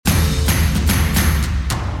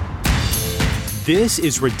This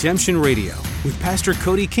is Redemption Radio with Pastor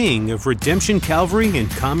Cody King of Redemption Calvary in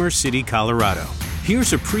Commerce City, Colorado.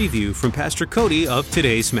 Here's a preview from Pastor Cody of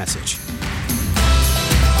today's message.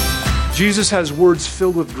 Jesus has words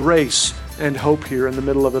filled with grace and hope here in the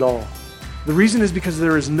middle of it all. The reason is because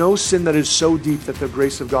there is no sin that is so deep that the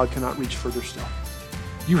grace of God cannot reach further still.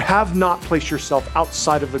 You have not placed yourself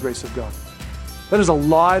outside of the grace of God. That is a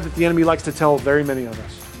lie that the enemy likes to tell very many of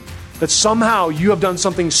us. That somehow you have done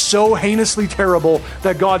something so heinously terrible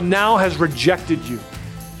that God now has rejected you.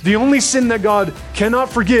 The only sin that God cannot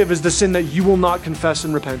forgive is the sin that you will not confess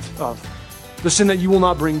and repent of. The sin that you will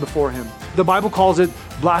not bring before Him. The Bible calls it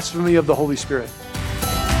blasphemy of the Holy Spirit.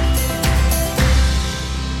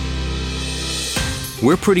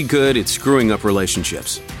 We're pretty good at screwing up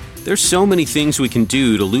relationships. There's so many things we can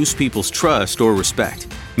do to lose people's trust or respect.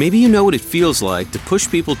 Maybe you know what it feels like to push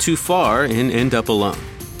people too far and end up alone.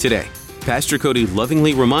 Today, Pastor Cody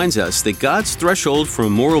lovingly reminds us that God's threshold for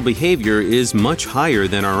immoral behavior is much higher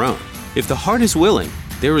than our own. If the heart is willing,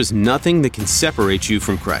 there is nothing that can separate you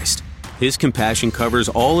from Christ. His compassion covers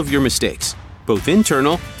all of your mistakes, both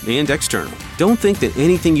internal and external. Don't think that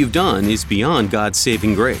anything you've done is beyond God's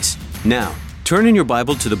saving grace. Now, turn in your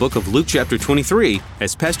Bible to the book of Luke chapter 23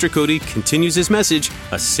 as Pastor Cody continues his message,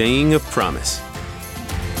 A Saying of Promise.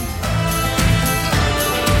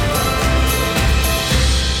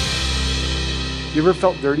 You ever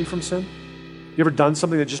felt dirty from sin? You ever done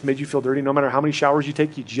something that just made you feel dirty? No matter how many showers you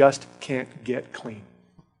take, you just can't get clean.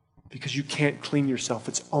 Because you can't clean yourself.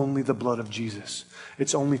 It's only the blood of Jesus.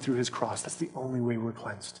 It's only through His cross. That's the only way we're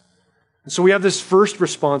cleansed. And so we have this first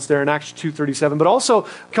response there in Acts 2:37, but also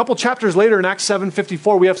a couple chapters later in Acts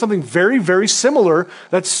 7:54, we have something very, very similar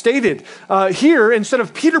that's stated. Here, instead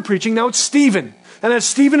of Peter preaching, now it's Stephen. And as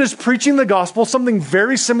Stephen is preaching the gospel, something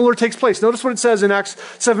very similar takes place. Notice what it says in Acts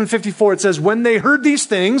 7:54. It says, when they heard these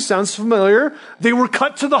things, sounds familiar, they were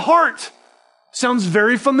cut to the heart. Sounds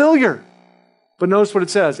very familiar. But notice what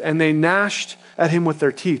it says, and they gnashed at him with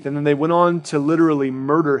their teeth. And then they went on to literally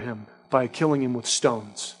murder him by killing him with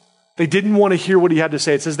stones. They didn't want to hear what he had to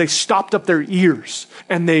say. It says they stopped up their ears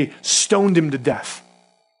and they stoned him to death.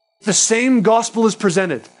 The same gospel is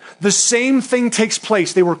presented. The same thing takes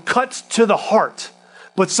place. They were cut to the heart,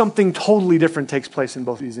 but something totally different takes place in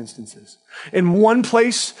both these instances. In one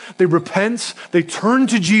place, they repent, they turn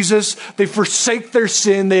to Jesus, they forsake their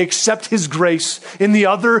sin, they accept His grace. In the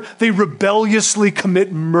other, they rebelliously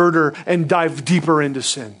commit murder and dive deeper into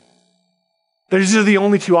sin. These are the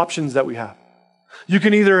only two options that we have. You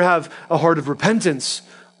can either have a heart of repentance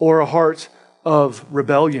or a heart of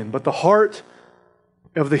rebellion, but the heart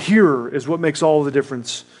of the hearer is what makes all the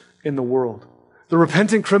difference in the world. The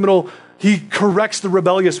repentant criminal, he corrects the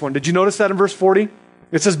rebellious one. Did you notice that in verse 40?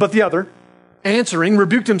 It says, but the other, answering,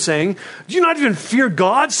 rebuked him, saying, do you not even fear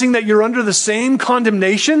God, seeing that you're under the same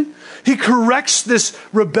condemnation? He corrects this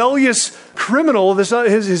rebellious criminal,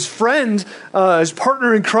 his friend, his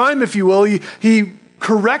partner in crime, if you will. He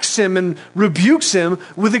corrects him and rebukes him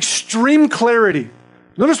with extreme clarity.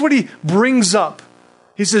 Notice what he brings up.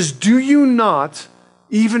 He says, do you not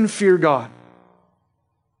even fear God?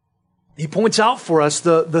 He points out for us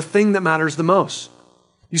the thing that matters the most.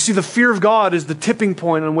 You see, the fear of God is the tipping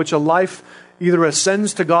point on which a life either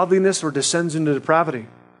ascends to godliness or descends into depravity.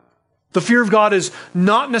 The fear of God is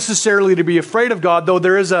not necessarily to be afraid of God, though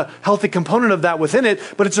there is a healthy component of that within it,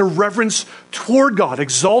 but it's a reverence toward God,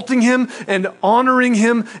 exalting Him and honoring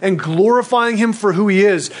Him and glorifying Him for who He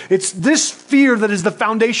is. It's this fear that is the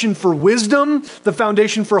foundation for wisdom, the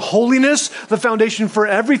foundation for holiness, the foundation for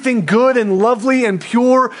everything good and lovely and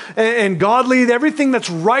pure and godly. Everything that's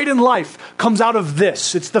right in life comes out of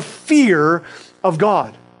this. It's the fear of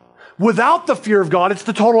God. Without the fear of God, it's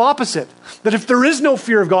the total opposite. That if there is no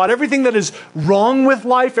fear of God, everything that is wrong with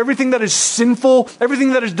life, everything that is sinful,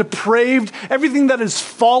 everything that is depraved, everything that is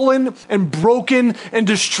fallen and broken and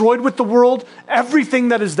destroyed with the world, everything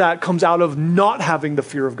that is that comes out of not having the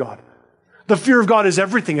fear of God. The fear of God is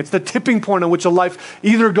everything. It's the tipping point on which a life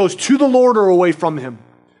either goes to the Lord or away from Him.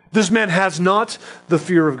 This man has not the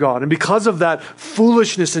fear of God. And because of that,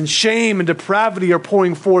 foolishness and shame and depravity are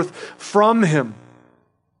pouring forth from him.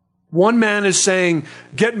 One man is saying,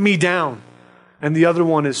 get me down. And the other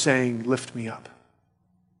one is saying, lift me up.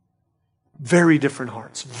 Very different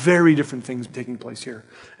hearts, very different things taking place here.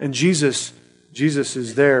 And Jesus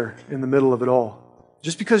is there in the middle of it all.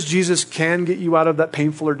 Just because Jesus can get you out of that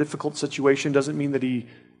painful or difficult situation doesn't mean that He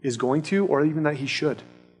is going to, or even that He should.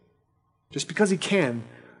 Just because He can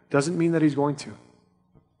doesn't mean that He's going to.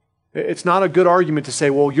 It's not a good argument to say,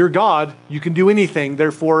 well, you're God, you can do anything,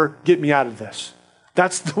 therefore get me out of this.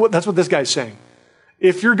 That's what this guy's saying.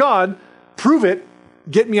 If you're God, prove it,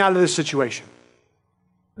 get me out of this situation.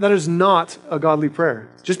 That is not a godly prayer.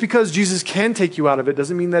 Just because Jesus can take you out of it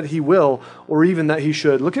doesn't mean that he will or even that he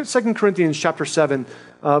should. Look at 2 Corinthians chapter 7,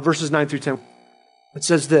 verses 9 through 10. It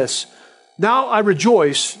says this, "Now I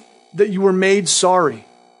rejoice that you were made sorry.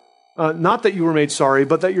 Not that you were made sorry,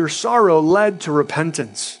 but that your sorrow led to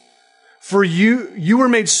repentance. For you were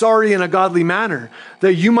made sorry in a godly manner,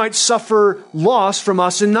 that you might suffer loss from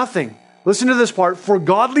us in nothing." Listen to this part. "For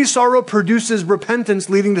godly sorrow produces repentance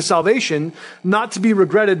leading to salvation, not to be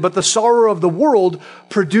regretted, but the sorrow of the world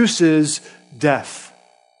produces death."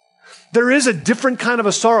 There is a different kind of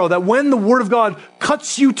a sorrow that when the Word of God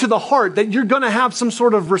cuts you to the heart, that you're going to have some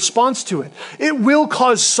sort of response to it. It will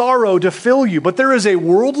cause sorrow to fill you, but there is a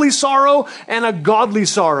worldly sorrow and a godly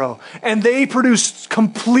sorrow, and they produce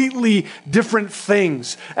completely different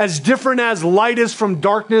things. As different as light is from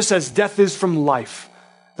darkness, as death is from life,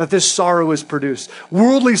 that this sorrow is produced.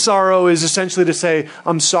 Worldly sorrow is essentially to say,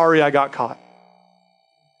 I'm sorry I got caught.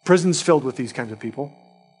 Prison's filled with these kinds of people.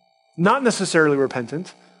 Not necessarily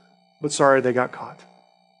repentant, but sorry they got caught.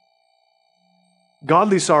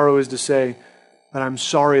 Godly sorrow is to say that I'm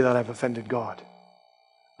sorry that I've offended God.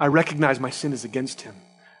 I recognize my sin is against him,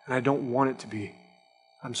 and I don't want it to be.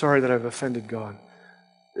 I'm sorry that I've offended God.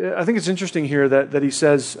 I think it's interesting here that he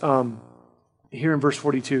says, here in verse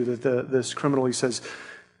 42, that this criminal, he says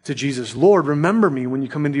to Jesus, "Lord, remember me when you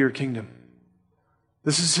come into your kingdom."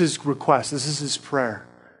 This is his request. This is his prayer.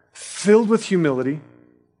 Filled with humility.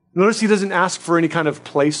 Notice he doesn't ask for any kind of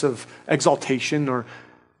place of exaltation or,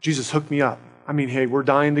 Jesus, hook me up. I mean, hey, we're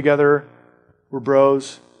dying together. We're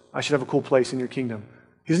bros. I should have a cool place in your kingdom.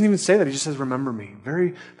 He doesn't even say that. He just says, remember me.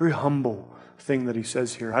 Very, very humble thing that he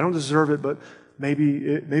says here. I don't deserve it, but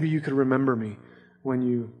maybe you could remember me when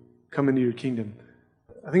you come into your kingdom.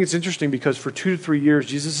 I think it's interesting because for 2 to 3 years,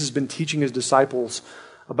 Jesus has been teaching his disciples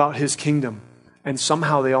about his kingdom, and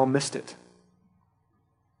somehow they all missed it.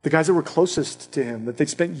 The guys that were closest to him, that they'd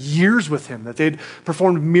spent years with him, that they'd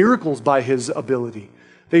performed miracles by his ability.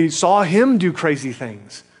 They saw him do crazy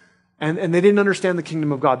things, and they didn't understand the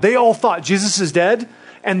kingdom of God. They all thought Jesus is dead,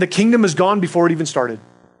 and the kingdom is gone before it even started.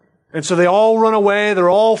 And so they all run away, they're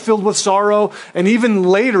all filled with sorrow, and even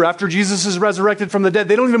later, after Jesus is resurrected from the dead,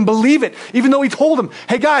 they don't even believe it, even though he told them,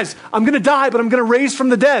 hey guys, I'm going to die, but I'm going to raise from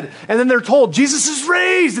the dead. And then they're told, Jesus is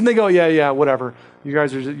raised, and they go, yeah, whatever. You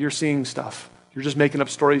guys you're seeing stuff. You're just making up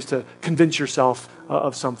stories to convince yourself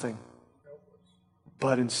of something.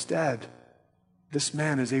 But instead, this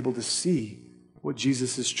man is able to see what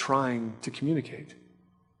Jesus is trying to communicate.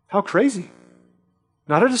 How crazy.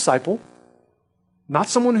 Not a disciple, not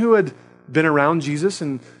someone who had been around Jesus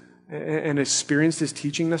and experienced his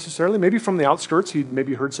teaching necessarily. Maybe from the outskirts, he'd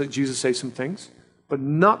maybe heard Jesus say some things, but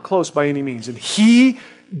not close by any means. And he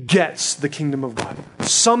gets the kingdom of God.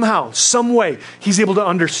 Somehow, some way, he's able to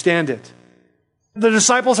understand it. The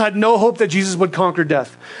disciples had no hope that Jesus would conquer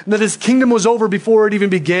death, and that his kingdom was over before it even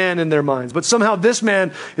began in their minds. But somehow this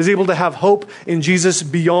man is able to have hope in Jesus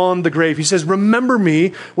beyond the grave. He says, remember me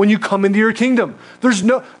when you come into your kingdom. There's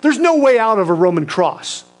no way out of a Roman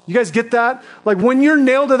cross. You guys get that? Like when you're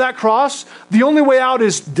nailed to that cross, the only way out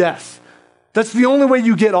is death. That's the only way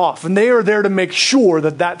you get off. And they are there to make sure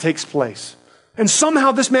that takes place. And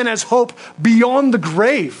somehow this man has hope beyond the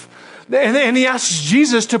grave. And he asks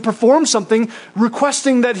Jesus to perform something,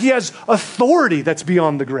 requesting that he has authority that's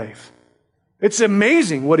beyond the grave. It's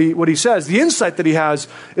amazing what he says. The insight that he has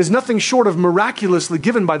is nothing short of miraculously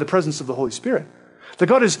given by the presence of the Holy Spirit. That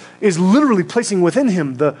God is literally placing within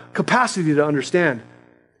him the capacity to understand.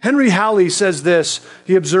 Henry Halley says this.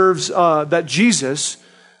 He observes that Jesus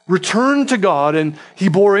returned to God and he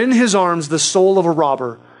bore in his arms the soul of a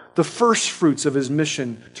robber, the first fruits of his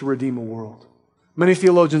mission to redeem a world. Many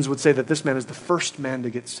theologians would say that this man is the first man to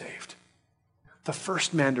get saved. The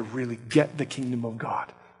first man to really get the kingdom of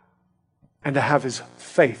God and to have his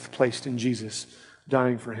faith placed in Jesus,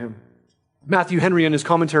 dying for him. Matthew Henry, in his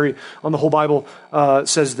commentary on the whole Bible,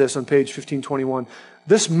 says this on page 1521.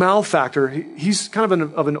 This malefactor, he's kind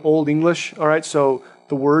of an old English, all right? So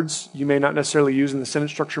the words you may not necessarily use in the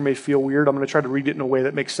sentence structure may feel weird. I'm going to try to read it in a way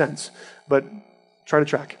that makes sense, but try to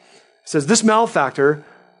track. It says, this malefactor,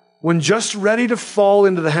 when just ready to fall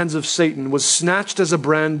into the hands of Satan, was snatched as a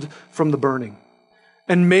brand from the burning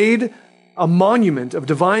and made a monument of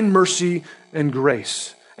divine mercy and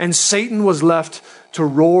grace. And Satan was left to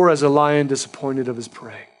roar as a lion disappointed of his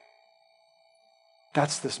prey.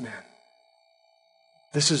 That's this man.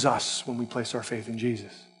 This is us when we place our faith in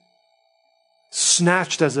Jesus.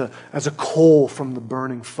 Snatched as a coal from the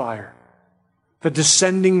burning fire. That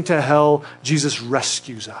descending to hell, Jesus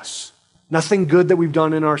rescues us. Nothing good that we've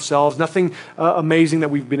done in ourselves, nothing amazing that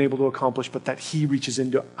we've been able to accomplish, but that he reaches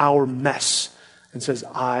into our mess and says,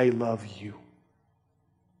 I love you.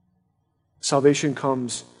 Salvation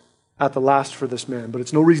comes at the last for this man, but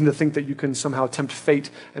it's no reason to think that you can somehow tempt fate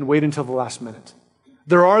and wait until the last minute.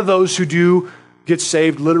 There are those who do get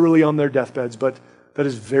saved literally on their deathbeds, but that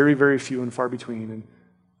is very, very few and far between. And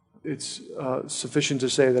it's sufficient to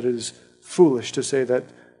say that it is foolish to say that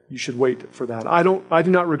you should wait for that. I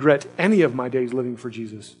do not regret any of my days living for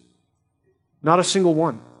Jesus. Not a single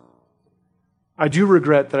one. I do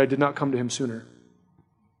regret that I did not come to him sooner.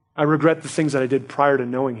 I regret the things that I did prior to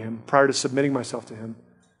knowing him, prior to submitting myself to him,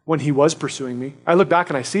 when he was pursuing me. I look back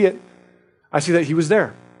and I see it. I see that he was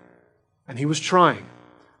there and he was trying,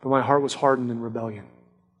 but my heart was hardened in rebellion.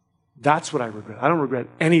 That's what I regret. I don't regret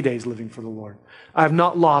any days living for the Lord. I have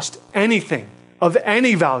not lost anything of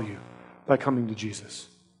any value by coming to Jesus.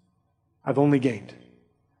 I've only gained.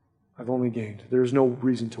 I've only gained. There is no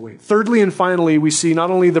reason to wait. Thirdly and finally, we see not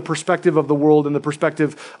only the perspective of the world and the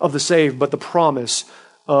perspective of the saved, but the promise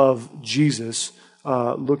of Jesus.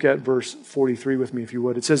 Look at verse 43 with me, if you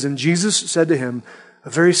would. It says, and Jesus said to him, a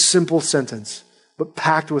very simple sentence, but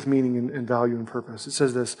packed with meaning and value and purpose. It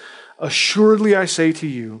says this, assuredly I say to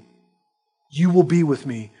you, you will be with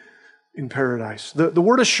me in paradise. The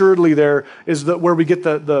word assuredly there is where we get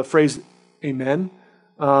the phrase amen.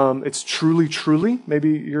 It's truly, truly. Maybe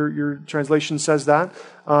your translation says that.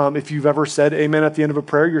 If you've ever said amen at the end of a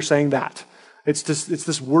prayer, you're saying that. It's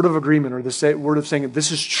this word of agreement or this word of saying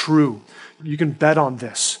this is true. You can bet on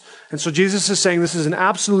this. And so Jesus is saying this is an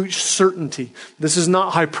absolute certainty. This is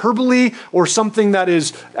not hyperbole or something that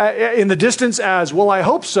is in the distance as, well, I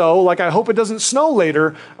hope so, like I hope it doesn't snow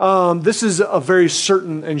later. This is a very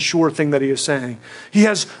certain and sure thing that he is saying. He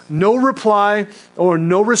has no reply or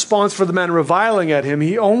no response for the man reviling at him.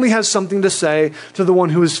 He only has something to say to the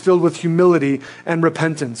one who is filled with humility and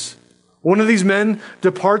repentance. One of these men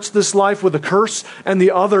departs this life with a curse and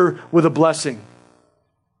the other with a blessing.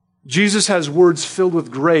 Jesus has words filled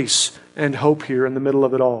with grace and hope here in the middle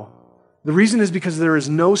of it all. The reason is because there is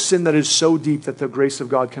no sin that is so deep that the grace of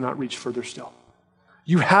God cannot reach further still.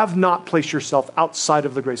 You have not placed yourself outside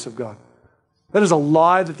of the grace of God. That is a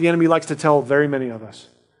lie that the enemy likes to tell very many of us.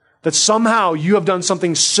 That somehow you have done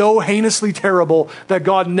something so heinously terrible that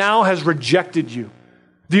God now has rejected you.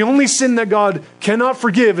 The only sin that God cannot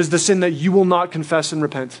forgive is the sin that you will not confess and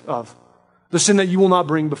repent of. The sin that you will not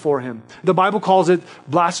bring before him. The Bible calls it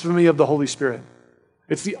blasphemy of the Holy Spirit.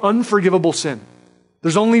 It's the unforgivable sin.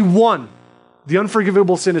 There's only one. The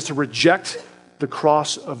unforgivable sin is to reject the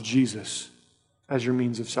cross of Jesus as your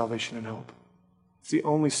means of salvation and hope. It's the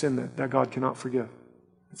only sin that God cannot forgive.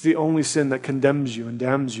 It's the only sin that condemns you and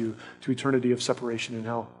damns you to eternity of separation in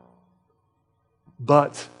hell.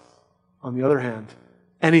 But, on the other hand,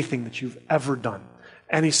 anything that you've ever done,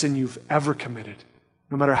 any sin you've ever committed,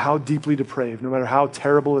 no matter how deeply depraved, no matter how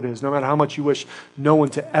terrible it is, no matter how much you wish no one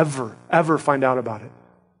to ever find out about it,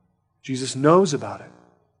 Jesus knows about it.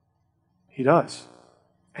 He does.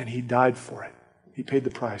 And he died for it. He paid the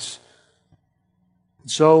price.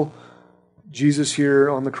 And so, Jesus here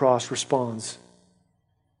on the cross responds.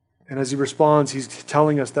 And as he responds, he's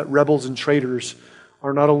telling us that rebels and traitors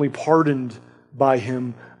are not only pardoned by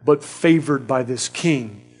him, but favored by this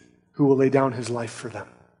king who will lay down his life for them.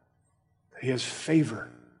 He has favor.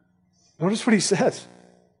 Notice what he says.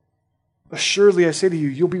 Assuredly, I say to you,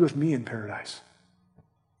 you'll be with me in paradise.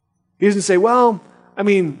 He doesn't say, well,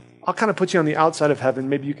 I'll kind of put you on the outside of heaven.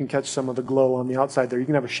 Maybe you can catch some of the glow on the outside there. You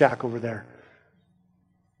can have a shack over there.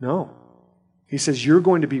 No. He says, you're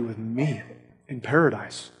going to be with me in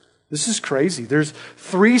paradise. This is crazy. There's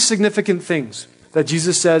 3 significant things that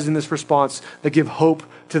Jesus says in this response that give hope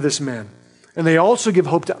to this man. And they also give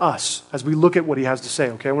hope to us as we look at what he has to say.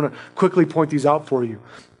 Okay, I want to quickly point these out for you.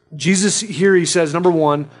 Jesus here, he says, number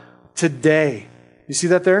 1, today. You see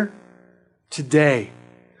that there? Today.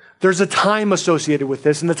 There's a time associated with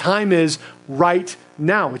this, and the time is right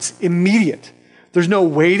now. It's immediate. There's no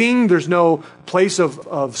waiting. There's no place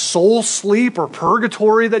of soul sleep or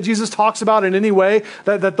purgatory that Jesus talks about in any way.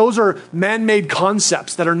 That those are man-made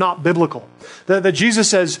concepts that are not biblical. That Jesus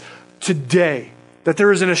says, today. That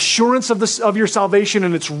there is an assurance of your salvation,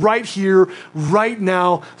 and it's right here, right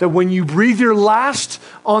now, that when you breathe your last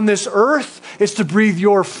on this earth, it's to breathe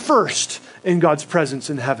your first in God's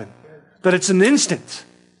presence in heaven. That it's an instant.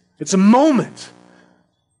 It's a moment.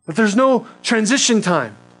 That there's no transition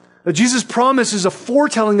time. That Jesus' promise is a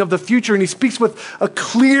foretelling of the future, and he speaks with a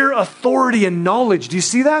clear authority and knowledge. Do you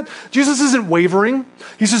see that? Jesus isn't wavering.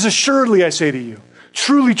 He says, assuredly, I say to you.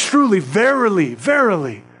 Truly, truly, verily,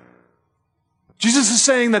 verily. Jesus is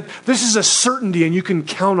saying that this is a certainty and you can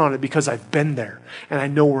count on it because I've been there and I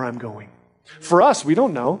know where I'm going. For us, we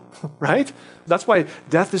don't know, right? That's why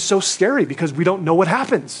death is so scary, because we don't know what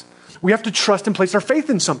happens. We have to trust and place our faith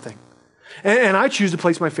in something. And I choose to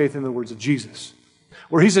place my faith in the words of Jesus,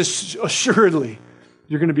 where he says, assuredly,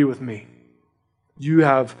 you're going to be with me. You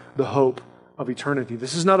have the hope of eternity.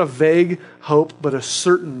 This is not a vague hope, but a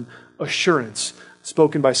certain assurance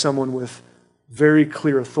spoken by someone with very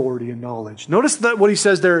clear authority and knowledge. Notice that what he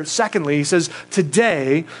says there, secondly, he says,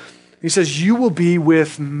 today, he says, you will be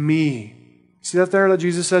with me. See that there, that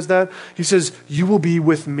Jesus says that? He says, you will be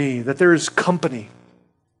with me, that there is company.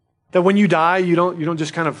 That when you die, you don't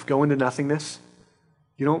just kind of go into nothingness.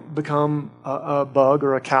 You don't become a bug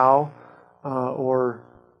or a cow or,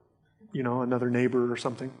 another neighbor or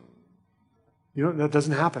something. That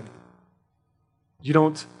doesn't happen. You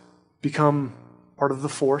don't become part of the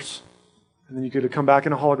force, and then you get to come back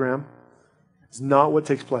in a hologram. It's not what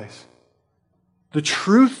takes place. The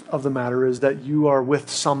truth of the matter is that you are with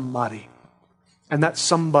somebody, and that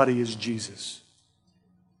somebody is Jesus.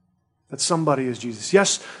 That somebody is Jesus.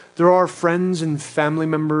 Yes, there are friends and family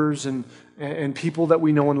members and people that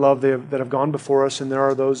we know and love that have gone before us, and there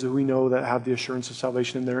are those that we know that have the assurance of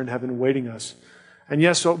salvation, and they're in heaven waiting us. And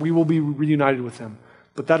yes, we will be reunited with them,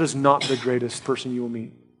 but that is not the greatest person you will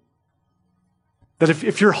meet. That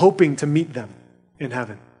if you're hoping to meet them in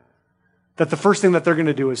heaven, that the first thing that they're going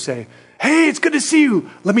to do is say, hey, it's good to see you.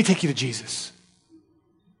 Let me take you to Jesus.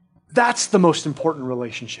 That's the most important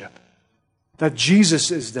relationship. That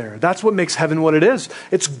Jesus is there. That's what makes heaven what it is.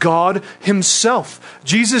 It's God himself.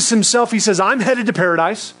 Jesus himself, he says, I'm headed to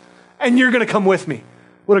paradise, and you're going to come with me.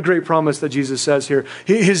 What a great promise that Jesus says here.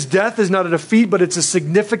 His death is not a defeat, but it's a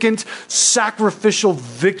significant sacrificial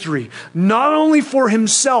victory, not only for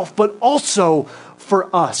himself, but also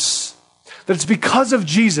for us. That it's because of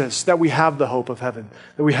Jesus that we have the hope of heaven,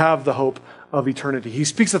 that we have the hope of eternity. He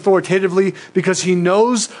speaks authoritatively because he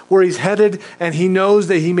knows where he's headed, and he knows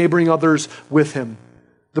that he may bring others with him.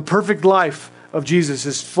 The perfect life of Jesus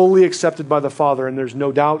is fully accepted by the Father, and there's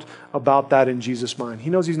no doubt about that in Jesus' mind. He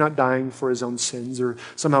knows he's not dying for his own sins, or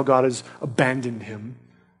somehow God has abandoned him.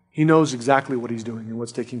 He knows exactly what he's doing and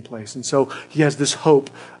what's taking place. And so he has this hope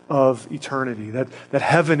of eternity, that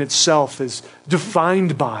heaven itself is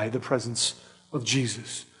defined by the presence of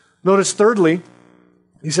Jesus. Notice thirdly,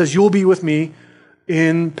 he says, you will be with me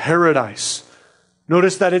in paradise.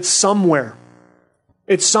 Notice that it's somewhere.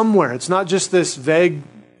 It's somewhere. It's not just this vague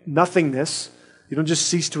nothingness. You don't just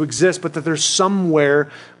cease to exist, but that there's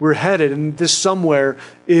somewhere we're headed, and this somewhere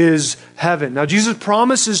is heaven. Now, Jesus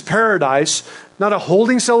promises paradise, not a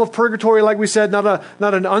holding cell of purgatory, like we said, not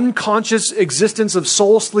an unconscious existence of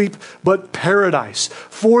soul sleep, but paradise.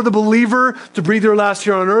 For the believer, to breathe your last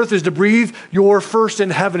here on earth is to breathe your first in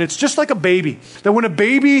heaven. It's just like a baby. That when a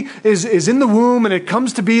baby is in the womb and it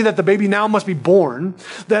comes to be that the baby now must be born,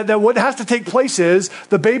 that what has to take place is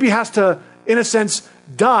the baby has to, in a sense,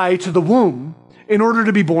 die to the womb in order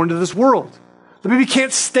to be born to this world. The baby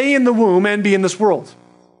can't stay in the womb and be in this world,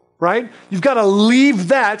 right? You've got to leave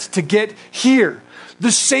that to get here.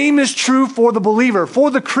 The same is true for the believer,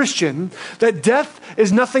 for the Christian, that death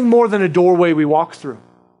is nothing more than a doorway we walk through.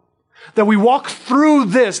 That we walk through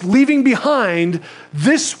this, leaving behind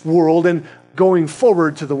this world and going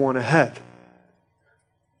forward to the one ahead.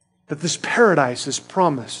 That this paradise is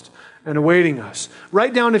promised and awaiting us.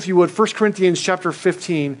 Write down, if you would, 1 Corinthians chapter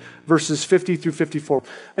 15, verses 50 through 54.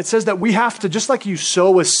 It says that we have to, just like you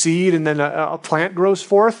sow a seed and then a plant grows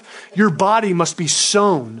forth, your body must be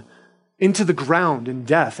sown into the ground in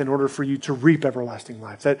death in order for you to reap everlasting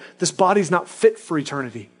life. That this body's not fit for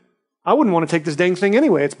eternity. I wouldn't want to take this dang thing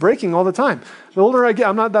anyway. It's breaking all the time. The older I get,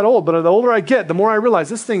 I'm not that old, but the older I get, the more I realize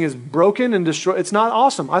this thing is broken and destroyed. It's not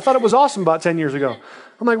awesome. I thought it was awesome about 10 years ago.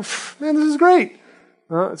 I'm like, man, this is great.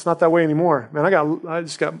 It's not that way anymore. Man, I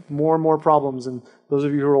just got more and more problems. And those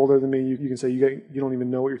of you who are older than me, you can say you don't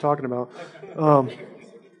even know what you're talking about.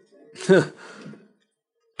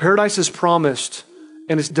 Paradise is promised,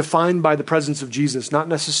 and it's defined by the presence of Jesus, not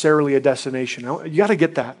necessarily a destination. You got to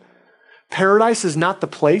get that. Paradise is not the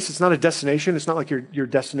place. It's not a destination. It's not like your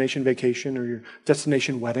destination vacation or your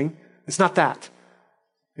destination wedding. It's not that.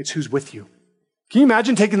 It's who's with you. Can you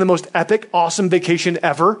imagine taking the most epic, awesome vacation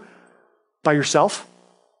ever by yourself?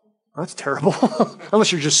 That's terrible.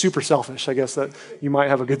 Unless you're just super selfish, I guess that you might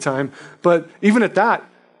have a good time. But even at that,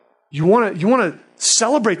 you want to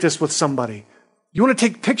celebrate this with somebody. You want to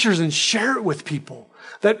take pictures and share it with people.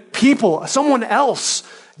 That someone else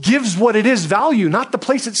gives what it is value, not the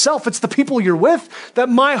place itself. It's the people you're with. That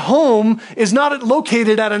my home is not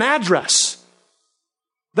located at an address.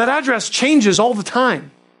 That address changes all the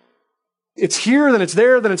time. It's here, then it's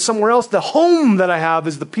there, then it's somewhere else. The home that I have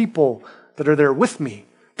is the people that are there with me.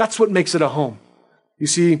 That's what makes it a home. You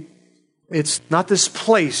see, it's not this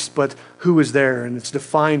place, but who is there. And it's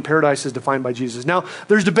defined, paradise is defined by Jesus. Now,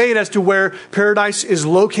 there's debate as to where paradise is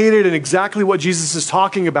located and exactly what Jesus is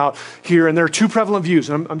talking about here. And there are two prevalent views.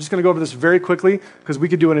 And I'm just going to go over this very quickly because we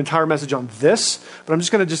could do an entire message on this. But I'm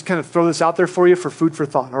just going to kind of throw this out there for you for food for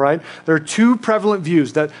thought, all right? There are two prevalent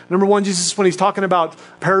views. That number one, Jesus, when he's talking about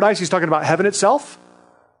paradise, he's talking about heaven itself.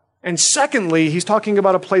 And secondly, he's talking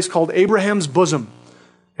about a place called Abraham's bosom.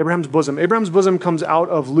 Abraham's bosom. Abraham's bosom comes out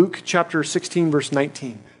of Luke chapter 16, verse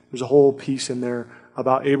 19. There's a whole piece in there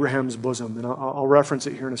about Abraham's bosom, and I'll reference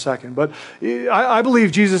it here in a second. But I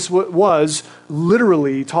believe Jesus was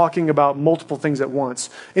literally talking about multiple things at once.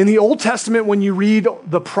 In the Old Testament, when you read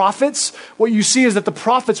the prophets, what you see is that the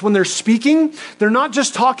prophets, when they're speaking, they're not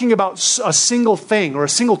just talking about a single thing or a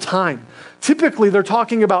single time. Typically, they're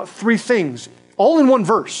talking about three things, all in one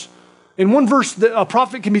verse. In one verse, a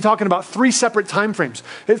prophet can be talking about three separate time frames.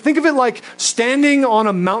 Think of it like standing on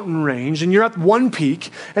a mountain range and you're at one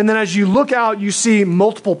peak, and then as you look out, you see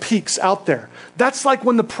multiple peaks out there. That's like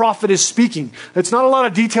when the prophet is speaking. It's not a lot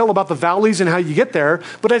of detail about the valleys and how you get there,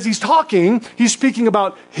 but as he's talking, he's speaking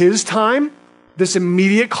about his time, this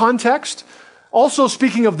immediate context, also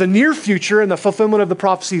speaking of the near future and the fulfillment of the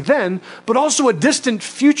prophecy then, but also a distant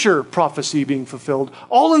future prophecy being fulfilled,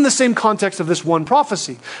 all in the same context of this one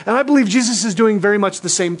prophecy. And I believe Jesus is doing very much the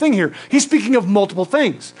same thing here. He's speaking of multiple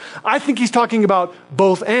things. I think he's talking about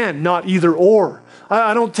both and, not either or.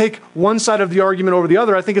 I don't take one side of the argument over the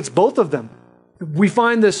other. I think it's both of them. We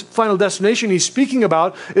find this final destination he's speaking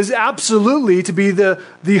about is absolutely to be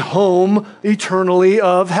the home eternally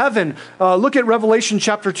of heaven. Look at Revelation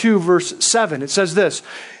chapter 2, verse 7. It says this,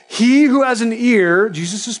 "He who has an ear,"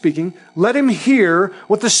 Jesus is speaking, "let him hear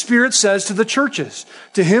what the Spirit says to the churches.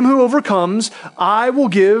 To him who overcomes, I will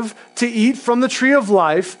give to eat from the tree of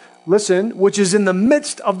life," listen, "which is in the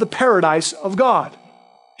midst of the paradise of God."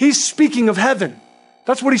 He's speaking of heaven.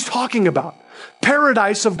 That's what he's talking about.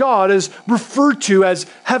 Paradise of God is referred to as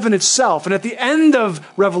heaven itself. And at the end of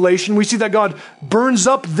Revelation, we see that God burns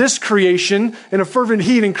up this creation in a fervent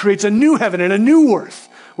heat and creates a new heaven and a new earth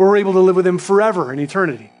where we're able to live with him forever in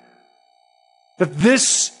eternity. That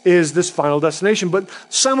this is this final destination. But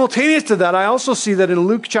simultaneous to that, I also see that in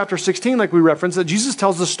Luke chapter 16, like we referenced, that Jesus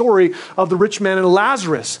tells the story of the rich man and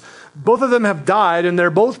Lazarus. Both of them have died and they're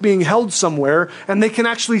both being held somewhere and they can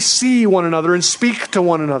actually see one another and speak to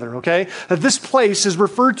one another, okay? That this place is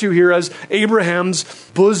referred to here as Abraham's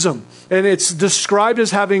bosom. And it's described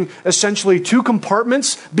as having essentially two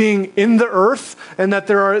compartments being in the earth, and that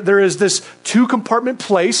there is this two-compartment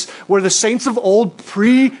place where the saints of old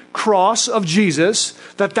pre-cross of Jesus,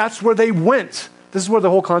 that's where they went. This is where the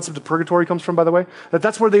whole concept of purgatory comes from, by the way.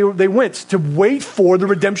 That's where they went to wait for the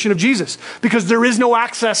redemption of Jesus, because there is no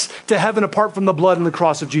access to heaven apart from the blood and the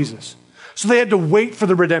cross of Jesus. So they had to wait for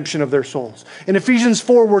the redemption of their souls. In Ephesians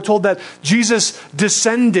 4, we're told that Jesus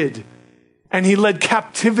descended and he led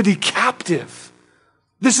captivity captive.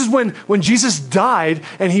 This is when Jesus died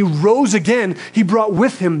and he rose again, he brought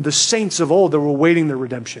with him the saints of old that were waiting their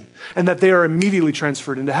redemption, and that they are immediately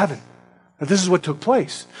transferred into heaven. Now, this is what took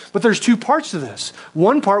place. But there's two parts to this.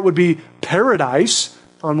 One part would be paradise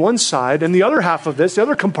on one side, and the other half of this, the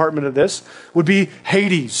other compartment of this, would be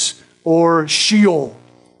Hades or Sheol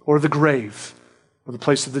or the grave or the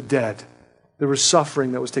place of the dead. There was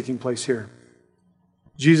suffering that was taking place here.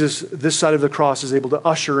 Jesus, this side of the cross, is able to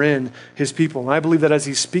usher in his people. And I believe that as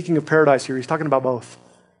he's speaking of paradise here, he's talking about both.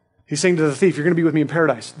 He's saying to the thief, you're going to be with me in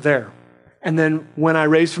paradise, there. And then when I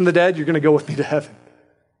raise from the dead, you're going to go with me to heaven.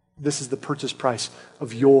 This is the purchase price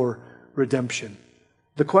of your redemption.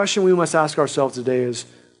 The question we must ask ourselves today is,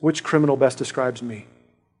 which criminal best describes me?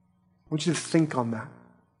 I want you to think on that.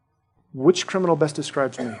 Which criminal best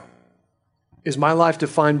describes me? Is my life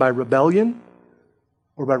defined by rebellion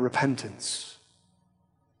or by repentance?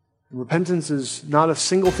 And repentance is not a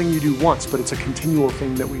single thing you do once, but it's a continual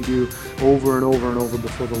thing that we do over and over and over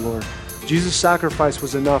before the Lord. Jesus' sacrifice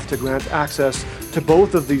was enough to grant access to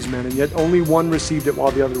both of these men, and yet only one received it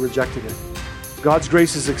while the other rejected it. God's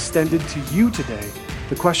grace is extended to you today.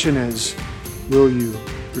 The question is, will you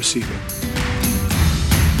receive it?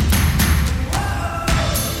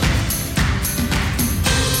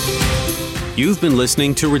 You've been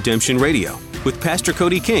listening to Redemption Radio with Pastor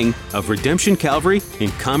Cody King of Redemption Calvary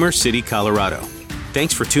in Commerce City, Colorado.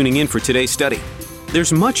 Thanks for tuning in for today's study.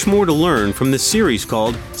 There's much more to learn from this series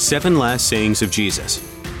called 7 Last Sayings of Jesus.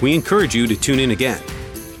 We encourage you to tune in again.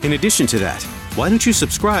 In addition to that, why don't you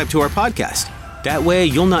subscribe to our podcast? That way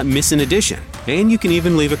you'll not miss an edition, and you can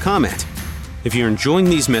even leave a comment. If you're enjoying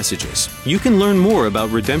these messages, you can learn more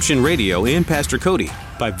about Redemption Radio and Pastor Cody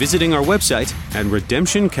by visiting our website at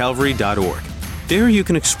redemptioncalvary.org. There you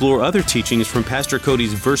can explore other teachings from Pastor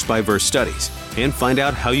Cody's verse-by-verse studies and find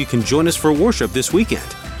out how you can join us for worship this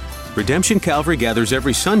weekend. Redemption Calvary gathers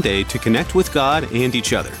every Sunday to connect with God and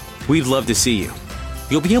each other. We'd love to see you.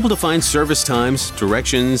 You'll be able to find service times,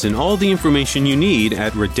 directions, and all the information you need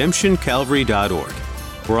at redemptioncalvary.org.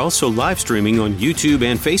 We're also live streaming on YouTube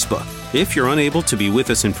and Facebook if you're unable to be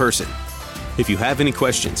with us in person. If you have any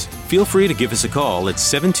questions, feel free to give us a call at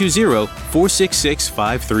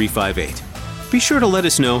 720-466-5358. Be sure to let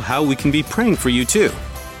us know how we can be praying for you too.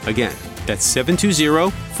 Again, that's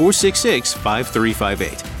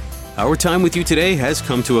 720-466-5358. Our time with you today has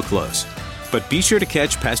come to a close, but be sure to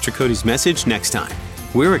catch Pastor Cody's message next time.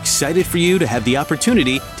 We're excited for you to have the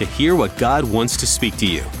opportunity to hear what God wants to speak to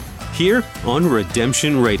you here on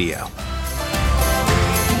Redemption Radio.